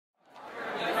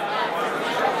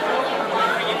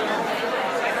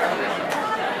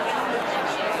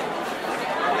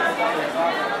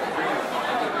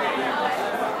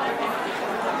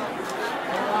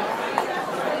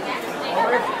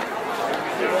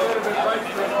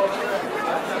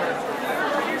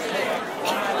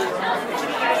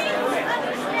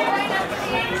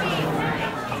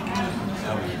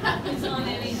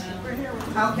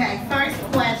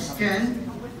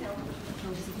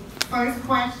First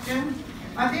question,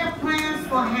 are there plans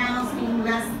for housing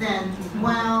less than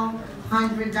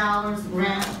 $1,200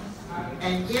 rent?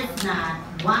 And if not,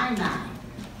 why not?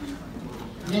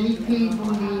 Many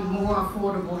people need more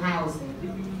affordable housing.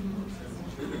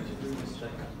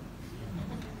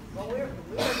 Well, we're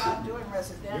not doing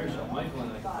residential.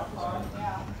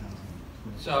 Yeah.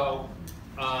 So,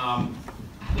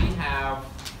 we have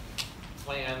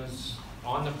plans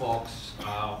on the books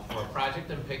for a project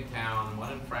in Pigtown,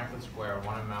 one in Franklin Square,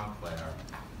 one in Montclair,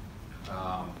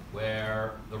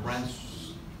 where the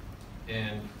rents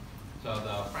so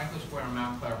the Franklin Square and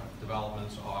Montclair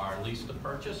developments are leased to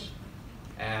purchase,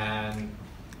 and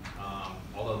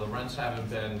although the rents haven't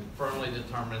been firmly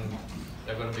determined,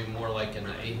 they're going to be more like in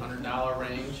the $800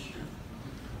 range.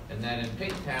 And then in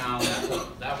Pigtown,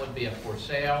 that would be a for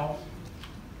sale,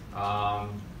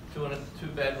 two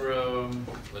bedroom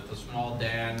with a small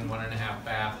den, 1.5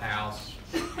 bath house,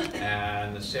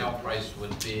 and the sale price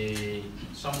would be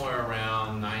somewhere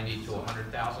around $90,000 to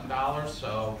 $100,000.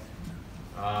 So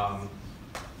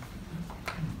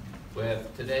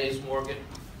with today's mortgage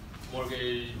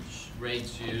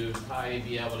rates, you'd probably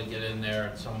be able to get in there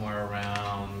at somewhere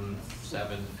around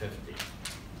 $750,000.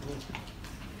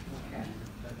 Okay.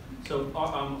 So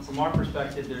from our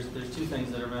perspective, there's two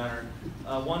things that are matter.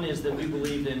 One is that we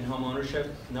believed in home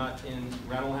ownership, not in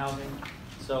rental housing.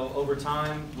 So over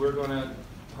time, we're going to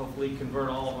hopefully convert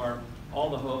all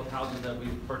the houses that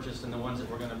we've purchased and the ones that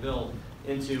we're going to build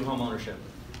into home ownership.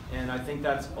 And I think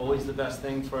that's always the best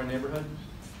thing for our neighborhood.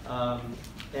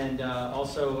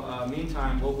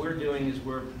 Meantime, what we're doing is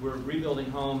we're rebuilding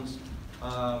homes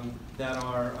that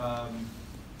are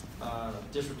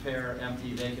disrepair,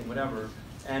 empty, vacant, whatever,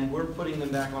 and we're putting them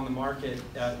back on the market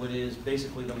at what is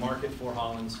basically the market for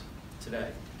Hollins today.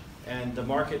 And the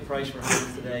market price for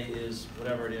Hollins today is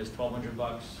whatever it is,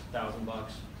 $1,200,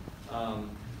 $1,000.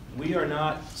 We are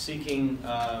not seeking,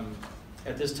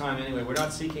 at this time anyway, we're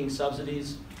not seeking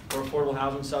subsidies or affordable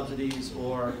housing subsidies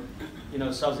or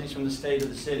subsidies from the state or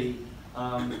the city.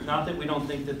 Not that we don't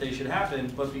think that they should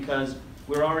happen, but because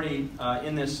we're already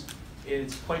in this.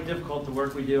 It's quite difficult the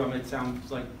work we do. I mean, it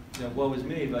sounds like woe is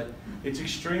me, but it's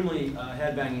extremely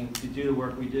headbanging to do the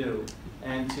work we do,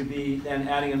 and to be then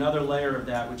adding another layer of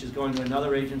that, which is going to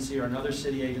another agency or another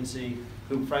city agency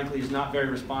who, frankly, is not very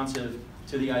responsive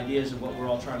to the ideas of what we're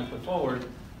all trying to put forward,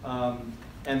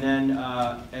 and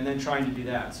then trying to do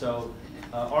that. So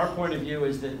our point of view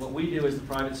is that what we do as the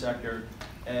private sector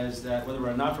is that whether we're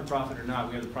a not-for-profit or not,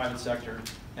 we are the private sector,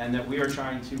 and that we are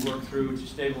trying to work through to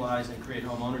stabilize and create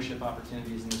home ownership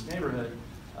opportunities in this neighborhood,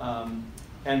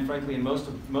 and frankly in most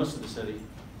of the city,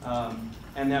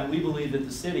 and that we believe that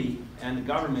the city and the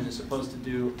government is supposed to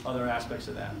do other aspects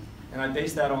of that. And I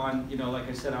base that on, like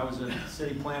I said, I was a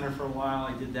city planner for a while.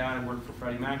 I did that. I worked for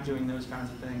Freddie Mac doing those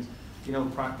kinds of things,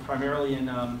 primarily in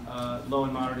low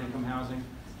and moderate income housing.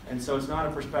 And so it's not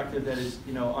a perspective that is,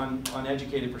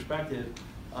 uneducated perspective.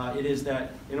 It is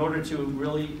that in order to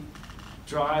really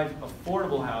drive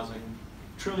affordable housing,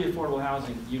 truly affordable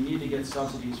housing, you need to get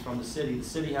subsidies from the city. The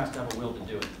city has to have a will to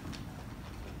do it.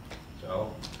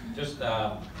 So just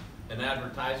an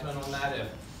advertisement on that. If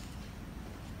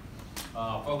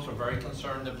folks are very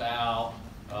concerned about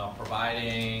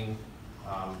providing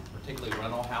particularly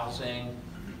rental housing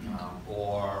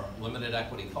or limited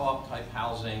equity co-op type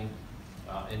housing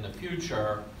in the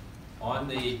future, on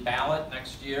the ballot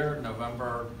next year,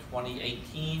 November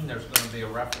 2018, there's going to be a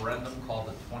referendum called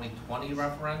the 2020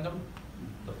 referendum.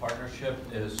 The partnership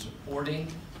is supporting,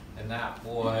 and that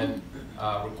would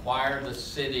require the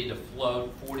city to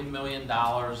float $40 million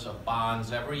of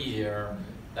bonds every year.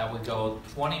 That would go,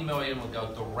 $20 million would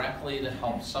go directly to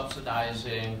help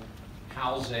subsidizing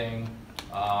housing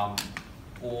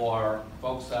for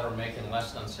folks that are making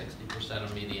less than 60%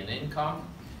 of median income.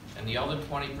 And the other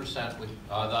 20% would,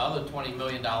 the other $20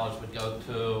 million would go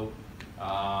to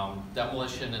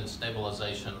demolition and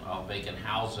stabilization of vacant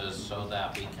houses so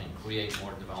that we can create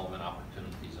more development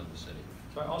opportunities in the city.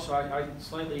 So also, I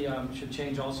slightly should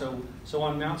change also. So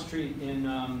on Mount Street in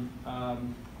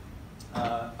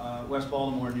West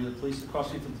Baltimore, near the police, across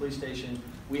the street from the police station,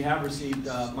 we have received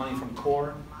money from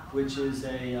CORE, which is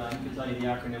a, I can tell you the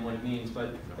acronym what it means,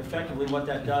 but effectively what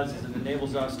that does is it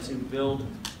enables us to build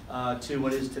to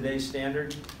what is today's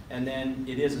standard, and then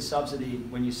it is a subsidy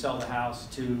when you sell the house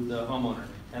to the homeowner,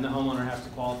 and the homeowner has to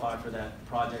qualify for that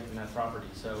project and that property.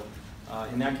 So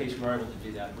in that case, we're able to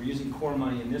do that. We're using CORE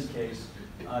money in this case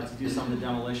to do some of the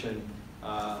demolition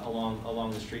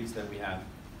along the streets that we have.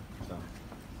 So.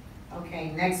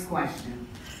 Okay, next question.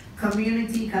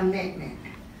 Community commitment.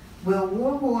 Will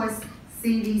Warhorse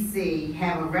CDC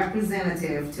have a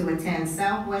representative to attend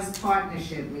Southwest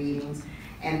Partnership meetings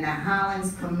and the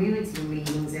Hollins community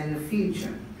meetings in the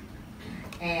future,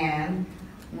 and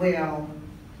will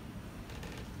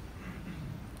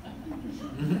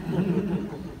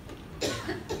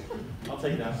I'll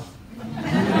take that one.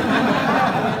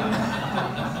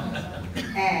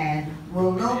 and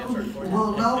will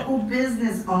local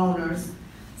business owners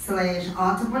 /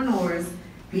 entrepreneurs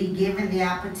be given the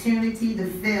opportunity to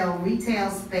fill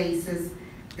retail spaces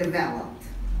developed.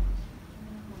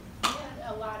 We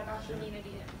had a lot about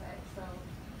community input, so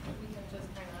we can just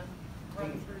kind of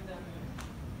run through them.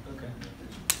 Okay.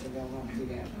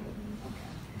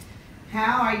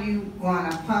 How are you going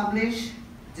to publish,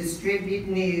 distribute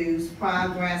news,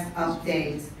 progress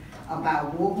updates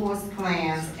about Warhorse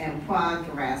plans and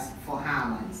progress for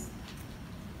Hollins?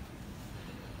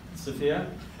 Sophia,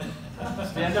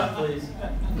 stand up, please.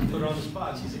 Put her on the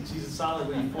spot. She's a solid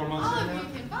 4 months All in of now. you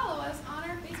can follow us on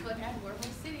our Facebook at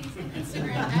Warhorse Cities and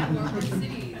Instagram at Warhorse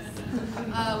Cities.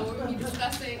 We'll be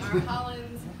discussing our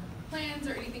Hollins plans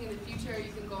or anything in the future.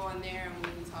 You can go on there and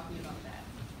we'll be talking about that.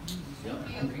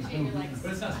 Thank you. Appreciate your likes.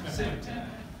 But it's not specific to that.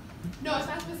 No, it's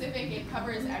not specific. It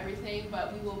covers everything,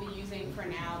 but we will be using for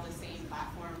now the same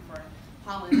platform for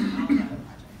Hollins and all the other projects.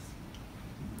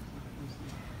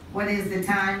 What is the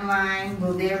timeline?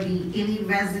 Will there be any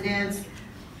residents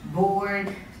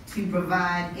board to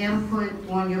provide input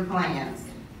on your plans? Is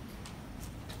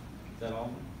that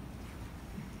all?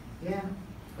 Yeah,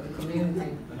 for the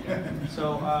community.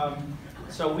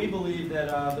 So we believe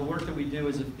that the work that we do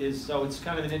is so it's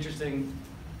kind of an interesting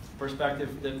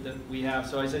perspective that we have.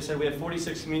 So as I said, we have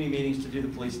 46 community meetings to do the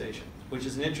police station, which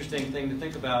is an interesting thing to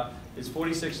think about. Is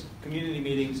 46 community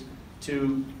meetings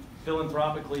to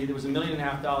philanthropically. There was $1.5 million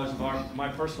of my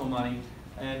personal money,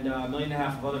 and $1.5 million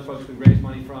of other folks we raised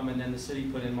money from, and then the city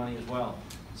put in money as well.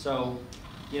 So,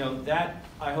 you know, that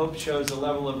I hope shows the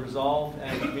level of resolve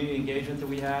and community engagement that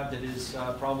we have that is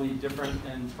probably different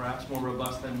and perhaps more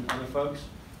robust than other folks.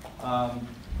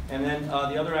 And then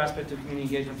the other aspect of community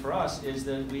engagement for us is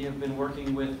that we have been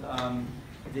working with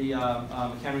the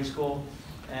McHenry School,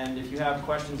 and if you have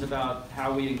questions about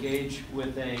how we engage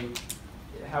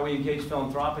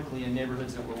philanthropically in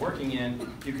neighborhoods that we're working in,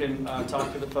 you can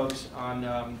talk to the folks on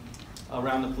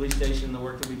around the police station, the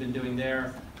work that we've been doing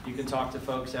there. You can talk to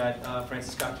folks at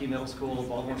Francis Scott Key Middle School,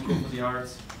 Baltimore School for the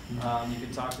Arts. You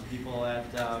can talk to people at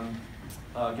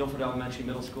Guilford Elementary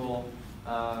Middle School,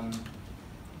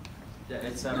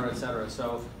 et cetera, et cetera.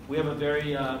 So we have a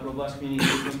very robust community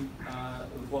engagement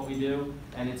with what we do,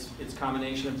 and it's a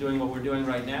combination of doing what we're doing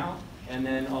right now, and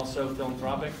then also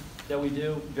philanthropic that we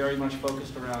do, very much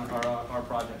focused around our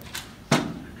projects.